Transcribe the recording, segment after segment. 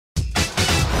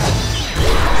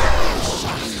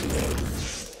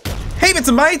Bits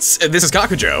and Bites, this is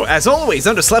Kakujo. As always,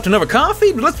 underslept and over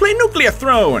coffee, but let's play Nuclear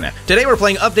Throne. Today we're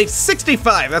playing update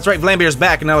 65. That's right, Vlambeer's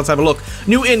back, and now let's have a look.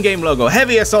 New in-game logo,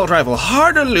 heavy assault rifle,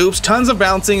 harder loops, tons of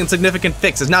bouncing, and significant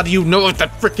fixes. Now do you know what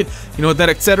that you know what that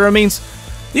etc. means?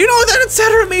 You know what that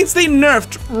etc. means? They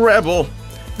nerfed Rebel.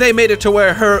 They made it to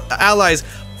where her allies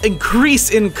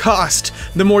increase in cost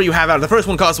the more you have out. The first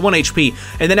one costs 1 HP,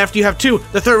 and then after you have 2,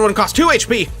 the third one costs 2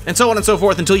 HP, and so on and so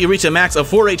forth until you reach a max of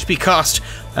 4 HP cost.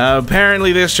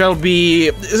 Apparently this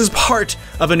is part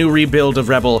of a new rebuild of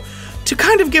Rebel to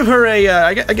kind of give her a,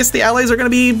 I guess the allies are going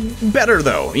to be better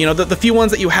though. You know, the few ones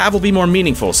that you have will be more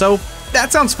meaningful, so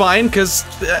that sounds fine, because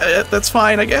that's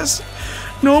fine, I guess.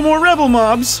 No more Rebel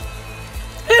mobs.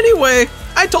 Anyway,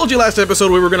 I told you last episode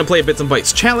we were going to play a Bits and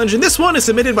Bites challenge, and this one is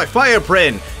submitted by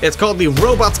Fireprin. It's called the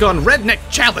Robots Gone Redneck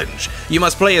Challenge. You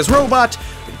must play as Robot,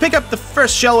 pick up the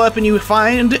first shell weapon you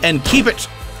find, and keep it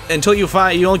until you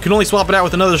find. You can only swap it out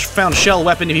with another found shell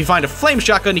weapon. If you find a flame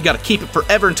shotgun, you got to keep it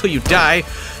forever until you die,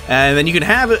 and then you can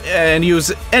have it and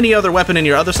use any other weapon in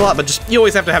your other slot, but you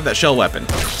always have to have that shell weapon.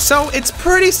 So it's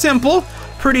pretty simple,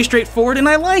 pretty straightforward, and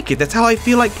I like it. That's how I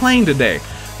feel like playing today.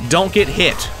 Don't get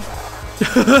hit.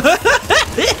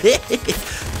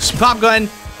 Pop gun.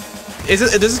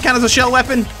 Does this count as a shell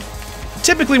weapon?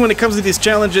 Typically when it comes to these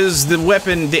challenges, the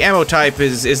ammo type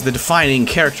is the defining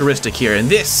characteristic here, and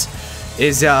this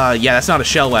is, yeah, that's not a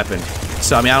shell weapon.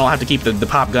 So, I mean, I don't have to keep the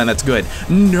pop gun, that's good.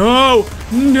 No!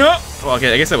 No! Well,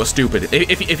 okay, I guess that was stupid.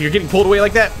 If you're getting pulled away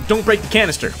like that, don't break the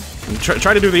canister.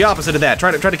 Try to do the opposite of that.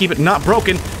 Try to keep it not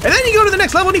broken, and then you go to the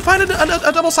next level and you find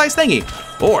a double-sized thingy.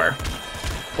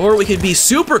 Or we could be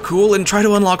super cool and try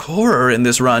to unlock horror in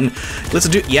this run. Let's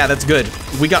do, yeah, that's good.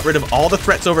 We got rid of all the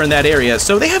threats over in that area,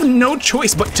 so they have no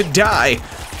choice but to die.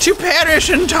 To perish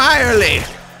entirely.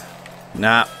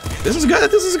 Nah, this is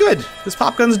good, this is good. This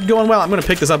pop gun's going well. I'm gonna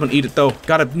pick this up and eat it though.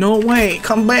 No way,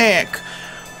 come back.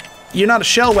 You're not a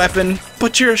shell weapon,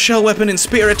 but you're a shell weapon in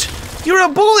spirit. You're a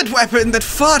bullet weapon that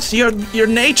fought your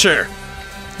nature.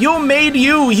 You made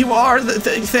you are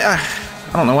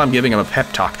I don't know why I'm giving him a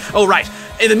pep talk. Oh, right.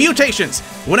 In the mutations,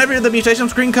 whenever the mutation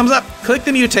screen comes up, click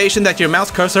the mutation that your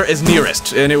mouse cursor is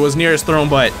nearest, and it was nearest Throne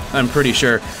Butt, I'm pretty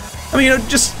sure. I mean, you know,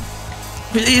 just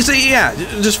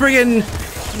friggin'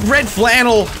 red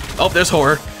flannel. Oh, there's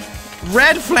horror.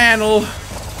 Red flannel,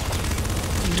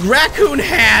 raccoon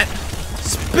hat,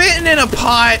 spitting in a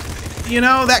pot, you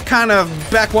know, that kind of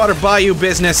backwater bayou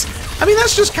business. I mean,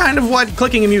 that's just kind of what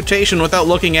clicking a mutation without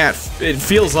looking at it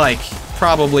feels like,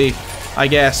 probably, I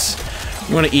guess.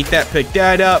 You want to eat that, pick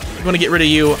that up. You want to get rid of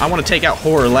you. I want to take out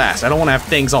horror last. I don't want to have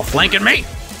things all flanking me.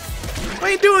 Why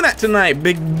ain't doing that tonight,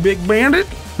 big bandit?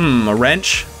 A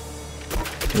wrench?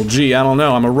 Well, gee, I don't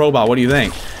know. I'm a robot. What do you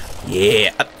think?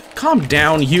 Yeah. Calm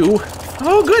down, you.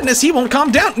 Oh, goodness, he won't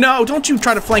calm down. No, don't you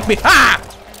try to flank me. Ah!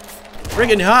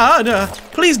 Friggin' hard.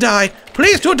 Please die.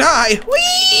 Please to die.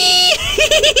 Whee!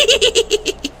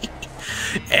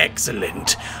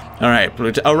 Excellent. All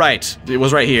right, it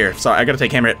was right here. Sorry, I gotta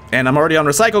take hammer it, and I'm already on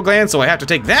recycle gland, so I have to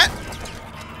take that.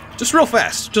 Just real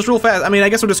fast. I mean, I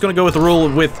guess we're just gonna go with the rule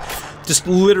with just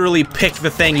literally pick the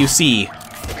thing you see.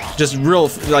 Just real,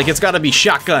 like it's gotta be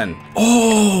shotgun.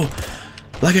 Oh,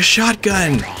 like a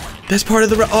shotgun. That's part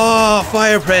of the, oh,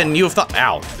 Fireprin, you have thought,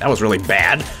 ow, that was really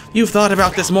bad. You've thought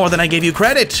about this more than I gave you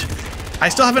credit. I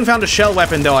still haven't found a shell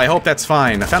weapon though, I hope that's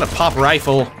fine. I found a pop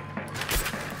rifle.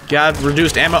 Got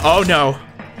reduced ammo, oh no.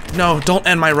 No, don't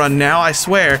end my run now, I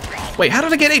swear. Wait, how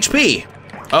did I get HP?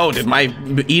 Oh, did my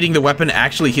eating the weapon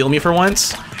actually heal me for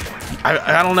once?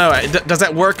 I don't know. Does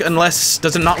that work unless,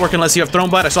 does it not work unless you have Throne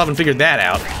Butt? I still haven't figured that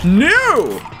out.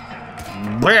 No!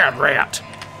 Bad rat.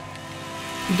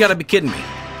 You gotta be kidding me.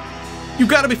 You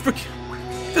gotta be freaking,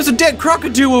 there's a dead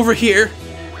Kakujo over here.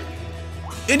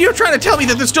 And you're trying to tell me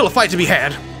that there's still a fight to be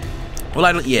had.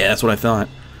 Well, yeah, that's what I thought.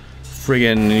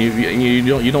 Friggin',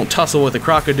 you don't tussle with a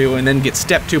Kakujo and then get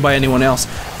stepped to by anyone else.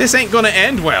 This ain't gonna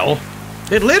end well.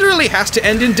 It literally has to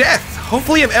end in death.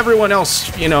 Hopefully of everyone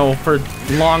else, you know, for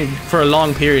a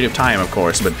long period of time, of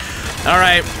course. But all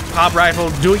right, pop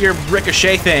rifle, do your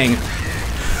ricochet thing.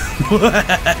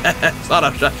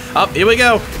 Oh, here we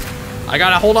go. I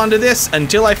gotta hold on to this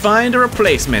until I find a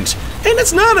replacement, and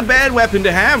it's not a bad weapon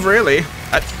to have, really.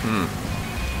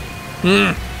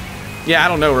 Yeah, I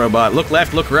don't know, robot. Look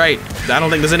left, look right. I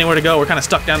don't think there's anywhere to go. We're kind of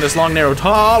stuck down this long, narrow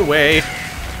hallway.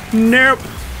 Nope.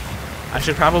 I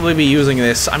should probably be using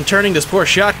this. I'm turning this poor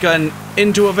shotgun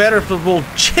into a veritable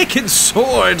chicken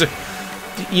sword.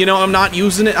 You know, I'm not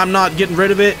using it. I'm not getting rid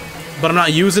of it, but I'm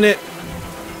not using it.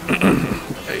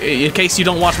 In case you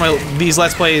don't watch these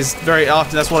Let's Plays very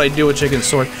often, that's what I do with chicken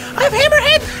sword. I have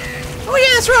hammerhead! Oh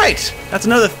yeah, that's right!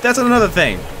 That's another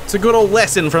thing. It's a good old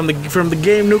lesson from the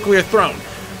game Nuclear Throne.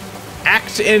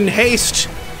 Act in haste,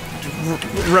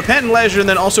 repent in leisure, and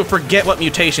then also forget what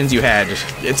mutations you had.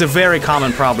 It's a very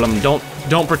common problem.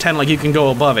 Don't pretend like you can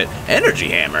go above it. Energy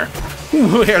hammer.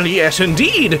 Well, yes,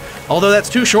 indeed. Although that's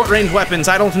 2 short-range weapons,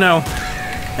 I don't know.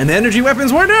 And the energy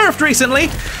weapons were nerfed recently.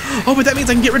 Oh, but that means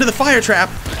I can get rid of the fire trap.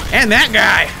 And that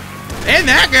guy. And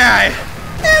that guy.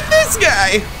 And this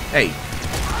guy. Hey,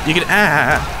 you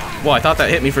can, well, I thought that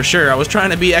hit me for sure. I was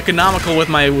trying to be economical with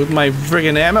my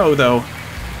friggin' ammo, though.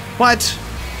 What?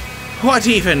 What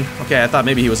even? Okay, I thought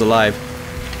maybe he was alive.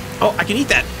 Oh, I can eat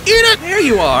that. Eat it! There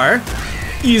you are.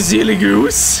 You silly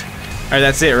goose. Alright,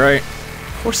 that's it, right?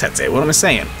 Of course that's it. What am I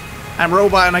saying? I'm a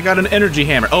robot and I got an energy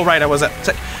hammer. Oh, right,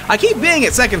 I keep being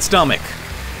at second stomach.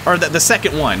 Or the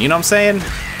second one, you know what I'm saying?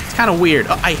 It's kind of weird.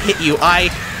 Oh, I hit you. I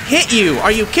hit you.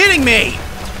 Are you kidding me?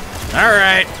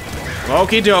 Alright.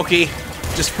 Okie dokie.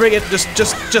 Just friggin',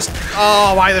 just,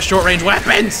 oh, why the short range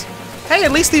weapons? Hey,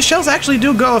 at least these shells actually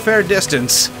do go a fair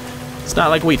distance. It's not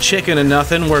like we chicken and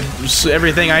nothing, where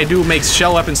everything I do makes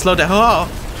shell weapons slow down.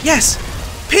 Oh, yes,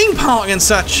 ping pong and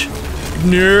such.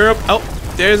 Nope. Oh,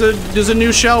 there's a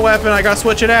new shell weapon. I gotta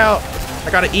switch it out.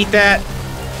 I gotta eat that.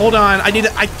 Hold on,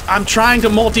 I'm trying to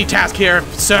multitask here,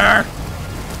 sir.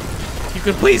 You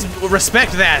can please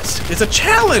respect that. It's a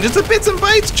challenge. It's a bits and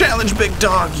bytes challenge, big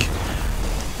dog.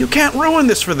 You can't ruin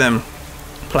this for them.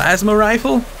 Plasma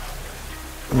rifle?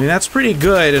 I mean, that's pretty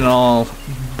good and all,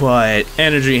 but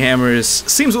energy hammers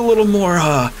seems a little more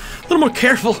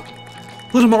careful,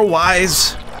 a little more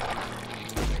wise.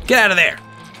 Get out of there.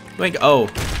 Like, oh,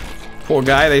 poor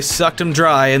guy, they sucked him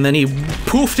dry and then he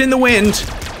poofed in the wind.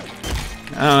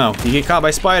 I don't know, you get caught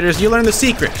by spiders, you learn the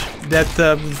secret. That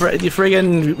you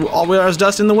friggin' all there's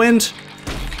dust in the wind?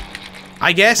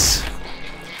 I guess.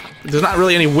 There's not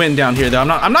really any wind down here, though.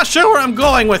 I'm not sure where I'm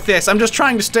going with this. I'm just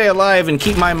trying to stay alive and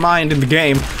keep my mind in the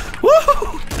game. Woo!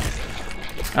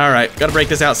 All right, gotta break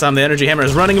this out some. The energy hammer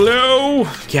is running low.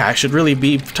 Yeah, I should really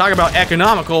be talking about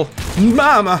economical.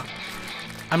 Mama,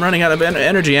 I'm running out of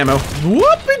energy ammo.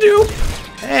 Whoop-de-doo.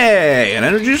 Hey, an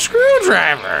energy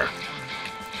screwdriver.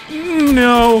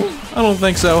 No, I don't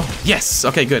think so. Yes,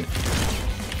 okay, good.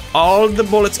 All the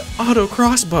bullets, auto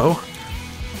crossbow.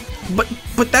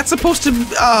 But that's supposed to,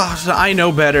 I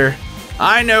know better.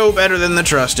 I know better than to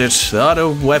trust it. The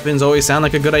auto weapons always sound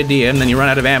like a good idea, and then you run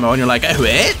out of ammo, and you're like,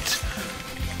 what?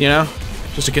 You know,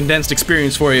 just a condensed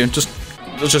experience for you.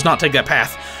 Let's just not take that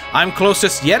path. I'm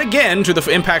closest yet again to the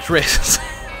impact wrist.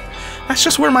 That's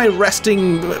just where my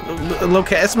resting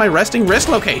it's my resting wrist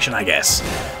location, I guess.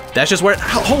 That's just where,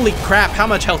 holy crap, how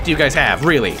much health do you guys have,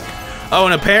 really? Oh,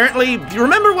 and apparently, you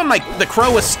remember when the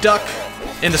crow was stuck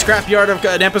in the scrapyard of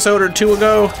an episode or 2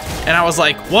 ago, and I was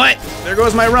like, what? There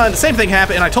goes my run. The same thing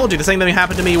happened, and I told you the same thing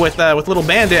happened to me with Little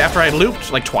Bandit after I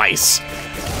looped like twice.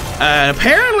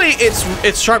 Apparently,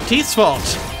 it's Sharp Teeth's fault.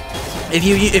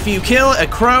 If you kill a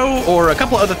crow or a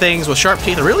couple other things with sharp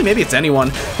teeth, or really maybe it's anyone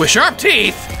with sharp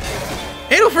teeth,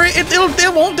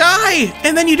 it won't die,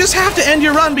 and then you just have to end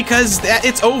your run because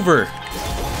it's over.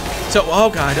 So, oh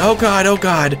god, oh god, oh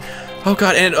god. Oh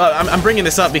god, and I'm bringing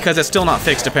this up because it's still not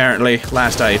fixed apparently.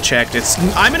 Last I checked,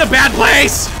 I'm in a bad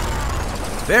place!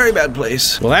 Very bad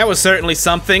place. Well, that was certainly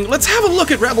something. Let's have a look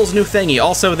at Rebel's new thingy.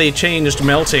 Also, they changed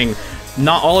melting.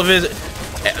 Not all of it.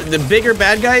 The bigger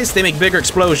bad guys, they make bigger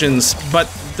explosions, but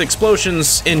the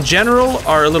explosions in general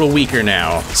are a little weaker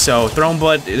now. So, Throne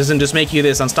Blood doesn't just make you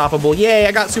this unstoppable, yay,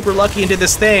 I got super lucky and did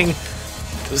this thing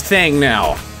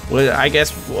now. Well, I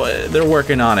guess they're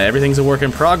working on it. Everything's a work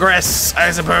in progress,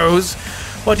 I suppose.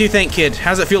 What do you think, kid?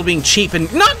 How's it feel being cheap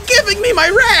and not giving me my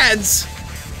rads?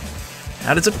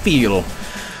 How does it feel?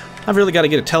 I've really got to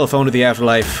get a telephone to the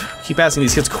afterlife. Keep asking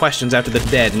these kids questions after they're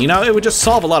dead. And you know, it would just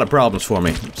solve a lot of problems for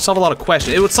me. Solve a lot of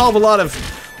questions. It would solve a lot of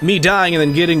me dying and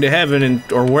then getting to heaven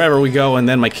or wherever we go, and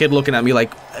then my kid looking at me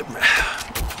like,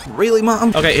 really,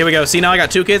 Mom? Okay, here we go. See, now I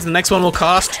got 2 kids. The next one will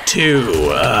cost 2.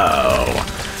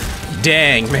 Oh.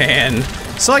 Dang, man.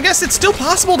 So I guess it's still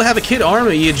possible to have a kid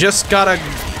army. You just gotta,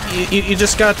 you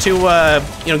just got to,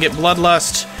 you know, get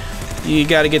bloodlust. You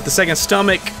gotta get the second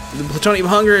stomach, the plutonium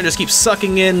hunger, and just keep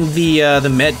sucking in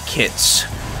the med kits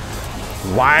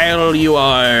while you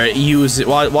are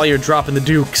while you're dropping the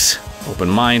dukes. Open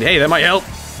mind. Hey, that might help.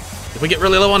 If we get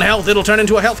really low on health, it'll turn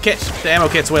into a health kit. The ammo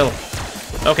kits will.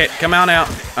 Okay, come on out.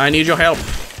 I need your help.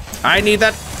 I need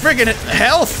that friggin'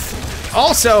 health.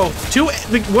 Also, 2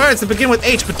 words that begin with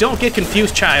H, but don't get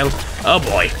confused, child. Oh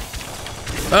boy.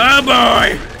 Oh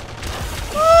boy.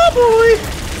 Oh boy.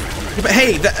 But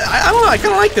hey, I don't know, I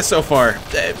kind of like this so far.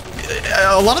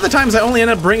 A lot of the times I only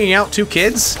end up bringing out 2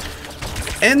 kids.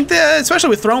 And especially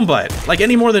with thrown butt, like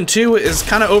any more than 2 is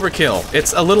kind of overkill.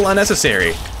 It's a little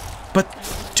unnecessary. But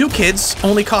 2 kids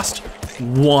only cost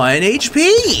 1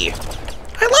 HP.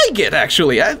 I like it,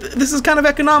 actually. This is kind of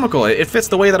economical. It fits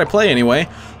the way that I play anyway.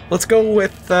 Let's go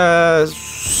with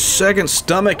second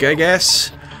stomach, I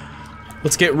guess.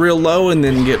 Let's get real low and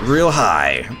then get real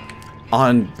high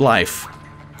on life.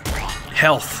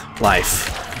 Health life.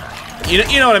 You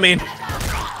know what I mean?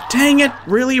 Dang it,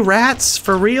 really, rats?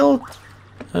 For real?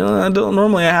 I don't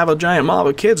normally have a giant mob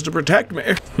of kids to protect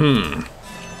me.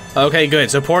 Okay, good.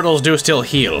 So portals do still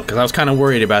heal, because I was kind of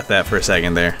worried about that for a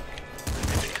second there.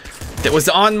 That was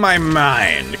on my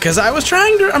mind, because I'm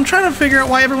trying to figure out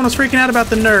why everyone was freaking out about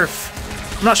the nerf.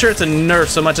 I'm not sure it's a nerf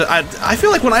so much. I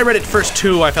feel like when I read it first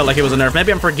too, I felt like it was a nerf.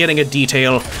 Maybe I'm forgetting a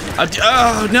detail.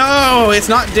 Oh no, it's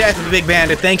not death of the big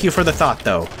bandit. Thank you for the thought,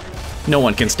 though. No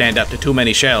one can stand up to too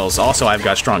many shells. Also, I've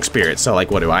got strong spirit, so like,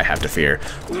 what do I have to fear?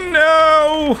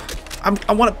 No!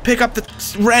 I want to pick up the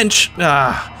wrench.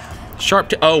 Sharp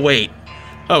teeth. Oh, wait.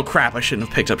 Oh, crap. I shouldn't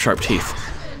have picked up sharp teeth.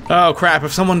 Oh, crap.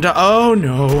 If someone oh,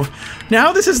 no.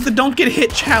 Now this is the don't get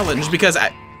hit challenge because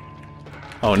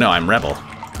oh, no. I'm Rebel.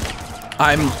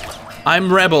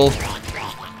 I'm Rebel.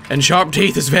 And sharp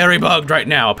teeth is very bugged right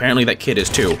now. Apparently that kid is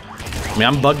too. I mean,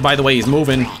 I'm bugged by the way he's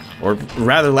moving. Or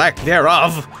rather lack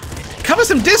thereof. Cover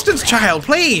some distance, child,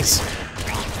 please.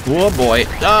 Oh, boy.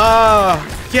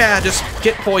 Yeah, just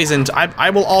get poisoned. I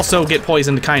will also get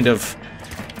poisoned, kind of.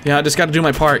 Yeah, I just gotta do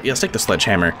my part. Yeah, let's take the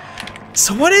sledgehammer.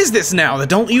 So what is this now? The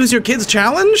don't use your kids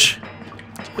challenge?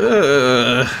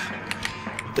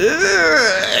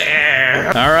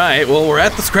 Alright, well, we're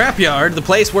at the scrapyard, the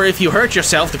place where if you hurt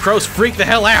yourself, the crows freak the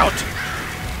hell out.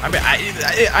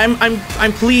 I mean,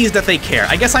 I'm pleased that they care.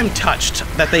 I guess I'm touched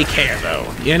that they care,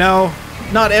 though. You know,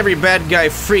 not every bad guy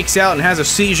freaks out and has a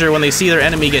seizure when they see their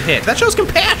enemy get hit. That shows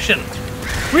compassion,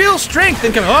 real strength,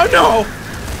 and oh no,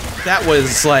 that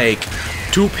was like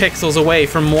 2 pixels away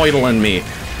from moidling me.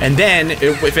 And then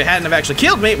if it hadn't have actually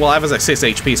killed me, well, I was at 6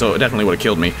 HP, so it definitely would have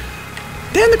killed me.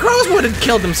 Then the crows would have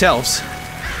killed themselves.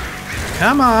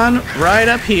 Come on, right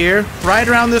up here, right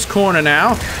around this corner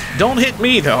now. Don't hit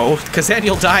me, though, because then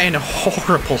you'll die in a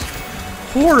horrible,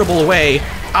 horrible way.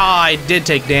 Ah, I did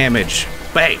take damage.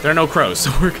 But hey, there are no crows,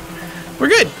 so we're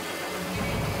good.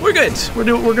 We're good.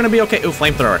 We're gonna be okay. Ooh,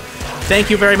 flamethrower. Thank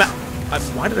you very much.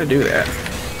 Why did I do that?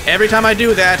 Every time I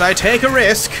do that, I take a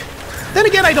risk. Then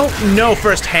again, I don't know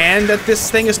firsthand that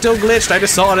this thing is still glitched. I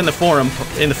just saw it in the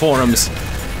forums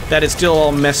that it's still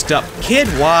all messed up. Kid,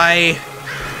 why?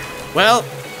 Well,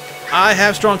 I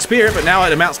have strong spirit, but now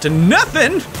it amounts to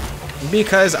nothing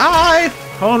because I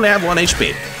only have 1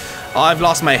 HP. I've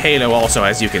lost my halo also,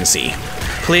 as you can see.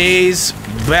 Please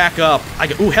back up.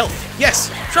 Ooh, health.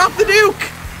 Yes, drop the Duke.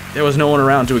 There was no one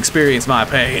around to experience my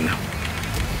pain.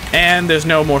 And there's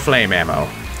no more flame ammo.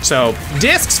 So,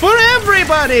 discs for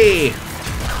everybody!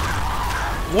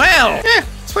 Well,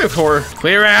 let's play with horror.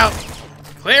 Clear out.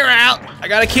 Clear out. I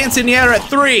got a Quinceanera at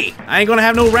 3. I ain't gonna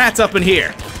have no rats up in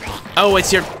here. Oh,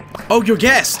 it's your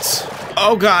guests.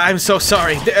 Oh god, I'm so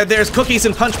sorry. There's cookies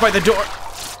and punch by the door.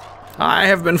 I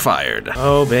have been fired.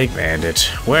 Oh, big bandit.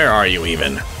 Where are you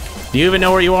even? Do you even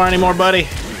know where you are anymore, buddy?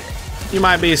 You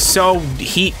might be so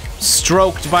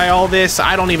heat-stroked by all this,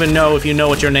 I don't even know if you know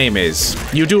what your name is.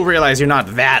 You do realize you're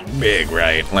not that big,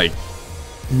 right? Like,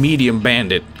 medium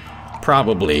bandit.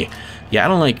 Probably. Yeah, I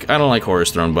don't like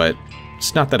Horror's Throne, but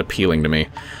it's not that appealing to me.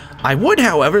 I would,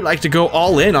 however, like to go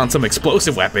all in on some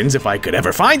explosive weapons if I could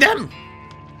ever find them.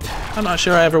 I'm not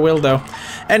sure I ever will, though.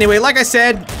 Anyway, like I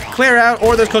said, clear out,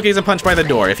 or there's cookies and punch by the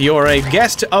door. If you're a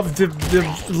guest of the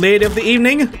lady of the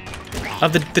evening,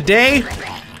 of the day,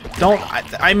 don't,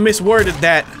 I misworded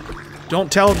that.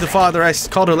 Don't tell the father I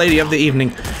called her lady of the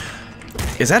evening.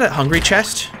 Is that a hungry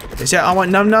chest? Is that I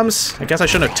want num-nums? I guess I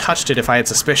shouldn't have touched it if I had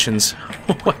suspicions.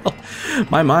 Well,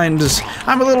 my mind is,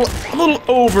 I'm a little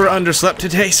over underslept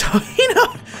today, so, you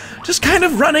know, just kind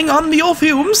of running on the old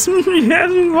fumes.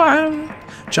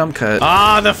 Jump cut.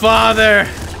 Ah, the father!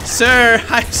 Sir,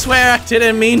 I swear I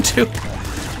didn't mean to.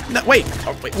 No, wait,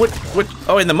 what?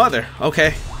 Oh, and the mother,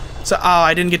 okay. So,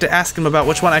 I didn't get to ask him about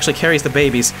which one actually carries the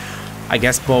babies. I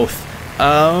guess both.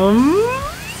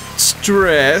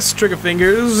 Stress, trigger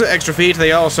fingers, extra feet.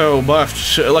 They also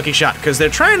buffed Lucky Shot because they're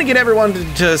trying to get everyone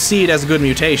to see it as a good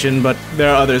mutation, but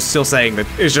there are others still saying that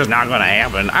it's just not gonna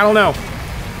happen. I don't know.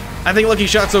 I think Lucky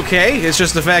Shot's okay. It's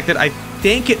just the fact that I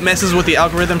think it messes with the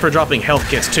algorithm for dropping health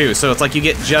kits too, so it's like you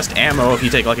get just ammo if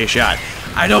you take Lucky Shot.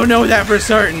 I don't know that for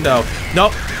certain though.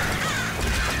 Nope.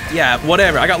 Yeah,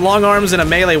 whatever. I got long arms and a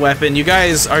melee weapon. You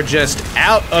guys are just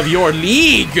out of your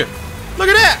league. Look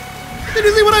at that. Did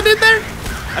you see what I did there?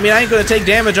 I mean, I ain't gonna take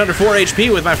damage under 4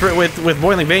 HP with my with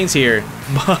boiling veins here,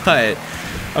 but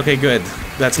okay, good.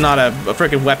 That's not a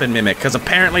freaking weapon mimic, because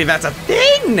apparently that's a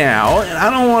thing now, and I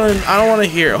don't want to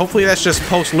hear it. Hopefully that's just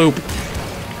post loop,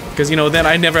 because you know then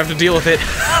I never have to deal with it.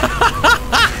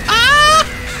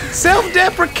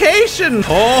 Self-deprecation.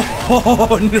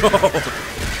 Oh no.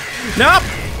 Nope.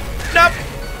 Nope.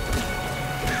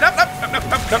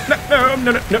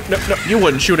 No. You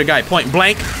wouldn't shoot a guy point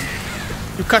blank.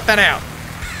 You cut that out.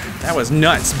 That was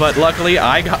nuts, but luckily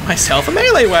I got myself a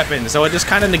melee weapon, so it just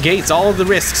kind of negates all of the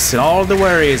risks and all of the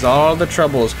worries, all of the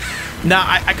troubles. Now,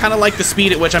 I kind of like the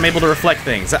speed at which I'm able to reflect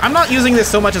things. I'm not using this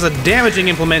so much as a damaging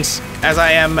implement as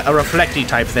I am a reflecty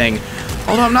type thing,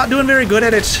 although I'm not doing very good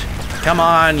at it. Come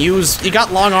on, you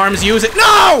got long arms, use it.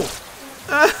 No!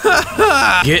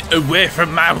 Get away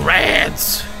from my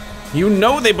rads! You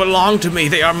know they belong to me,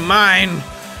 they are mine.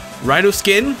 Rhino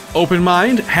skin, open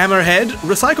mind, hammerhead,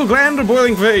 recycle gland, or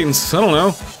boiling veins. I don't know.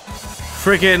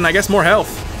 Freaking, I guess more health,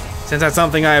 since that's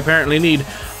something I apparently need.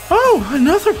 Oh,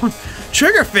 another one.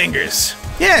 Trigger fingers.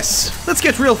 Yes, let's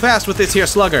get real fast with this here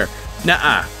slugger.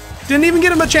 Nuh-uh. Didn't even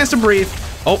get him a chance to breathe.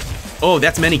 Oh,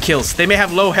 that's many kills. They may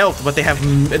have low health, but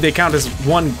they count as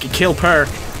 1 kill per.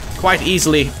 Quite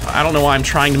easily. I don't know why I'm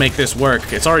trying to make this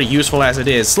work. It's already useful as it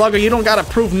is. Slugger, you don't gotta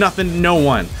prove nothing to no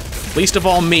one. Least of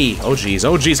all me. Oh geez,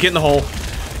 get in the hole.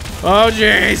 Oh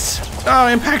jeez. Oh,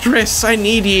 impact wrists, I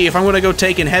need ye. If I'm gonna go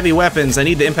taking heavy weapons, I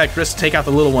need the impact wrists to take out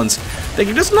the little ones. They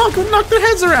can just knock their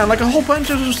heads around like a whole bunch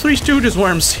of Three Stooges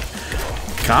worms.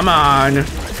 Come on.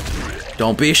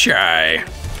 Don't be shy.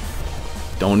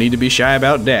 Don't need to be shy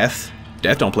about death.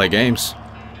 Death don't play games.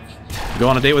 Go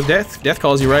on a date with death, death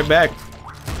calls you right back.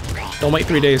 Don't wait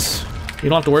 3 days. You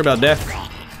don't have to worry about death.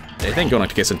 They think going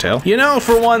to kiss and tell. You know,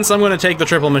 for once, I'm gonna take the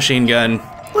triple machine gun.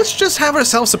 Let's just have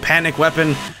ourselves a panic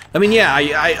weapon. I mean, yeah,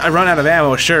 I run out of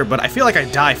ammo, sure, but I feel like I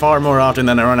die far more often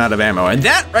than I run out of ammo. And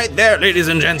that right there, ladies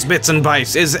and gents, bits and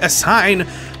bytes, is a sign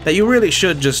that you really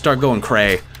should just start going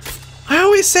cray. I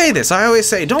always say this,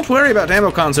 don't worry about ammo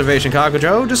conservation,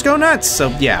 Kakujo, just go nuts. So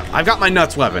yeah, I've got my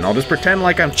nuts weapon. I'll just pretend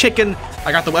like I'm chicken.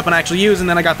 I got the weapon I actually use, and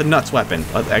then I got the nuts weapon.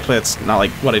 Actually, that's not like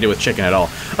what I do with chicken at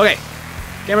all. Okay.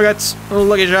 Gamer Guts, oh,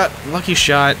 lucky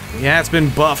shot. Yeah, it's been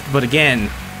buffed, but again,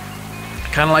 I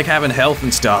kind of like having health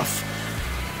and stuff.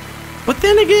 But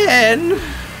then again,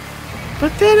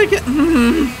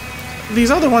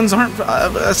 these other ones aren't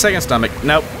a second stomach.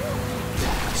 Nope.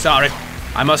 Sorry,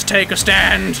 I must take a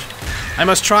stand. I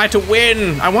must try to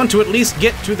win. I want to at least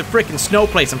get to the frickin' snow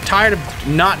place. I'm tired of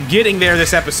not getting there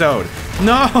this episode.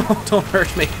 No, don't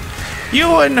hurt me. You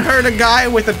wouldn't hurt a guy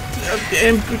with a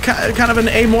kind of an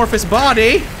amorphous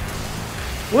body,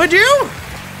 would you?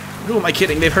 Who am I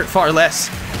kidding? They've hurt far less.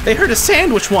 They hurt a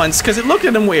sandwich once because it looked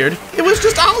at him weird. It was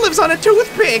just olives on a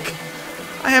toothpick.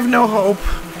 I have no hope.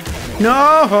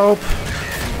 No hope.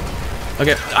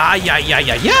 Okay.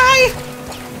 Yay!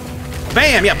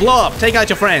 Bam! Yeah, blow up. Take out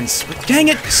your friends. Dang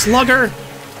it, slugger.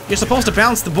 You're supposed to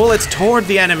bounce the bullets toward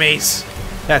the enemies.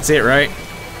 That's it, right?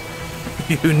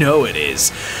 You know it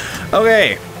is.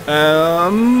 Okay.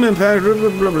 Impact,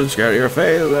 scarier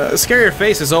face. Scarier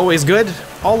face is always good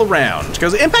all around.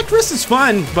 Because impact wrist is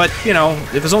fun, but you know,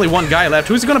 if there's only one guy left,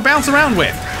 who's he gonna bounce around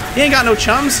with? He ain't got no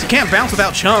chums. You can't bounce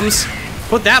without chums.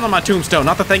 Put that on my tombstone,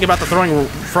 not the thing about the throwing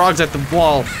frogs at the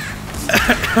wall.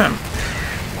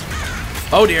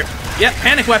 Oh dear. Yep,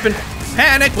 panic weapon.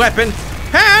 Panic weapon.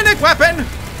 Panic weapon.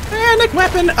 Panic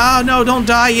weapon. Oh no, don't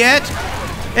die yet.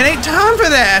 It ain't time for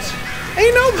that.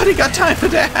 Ain't nobody got time for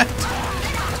that.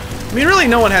 I mean, really,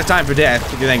 no one has time for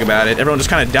death, if you think about it. Everyone just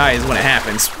kind of dies when it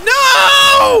happens.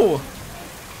 No!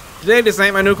 Today just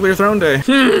ain't my nuclear throne day.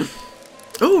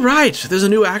 Oh, right. There's a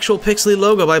new actual pixely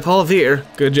logo by Paul Veer.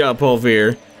 Good job, Paul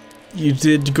Veer. You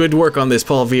did good work on this,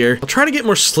 Paul Veer. I'll try to get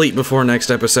more sleep before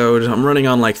next episode. I'm running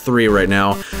on like 3 right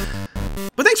now.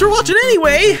 But thanks for watching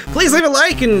anyway. Please leave a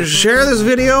like and share this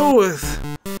video with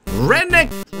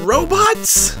redneck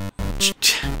robots.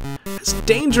 It's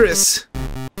dangerous,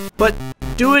 but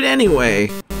do it anyway.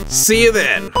 See you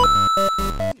then.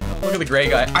 Look at the gray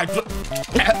guy.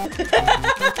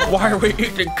 Why are we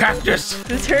eating cactus?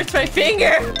 This hurts my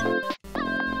finger.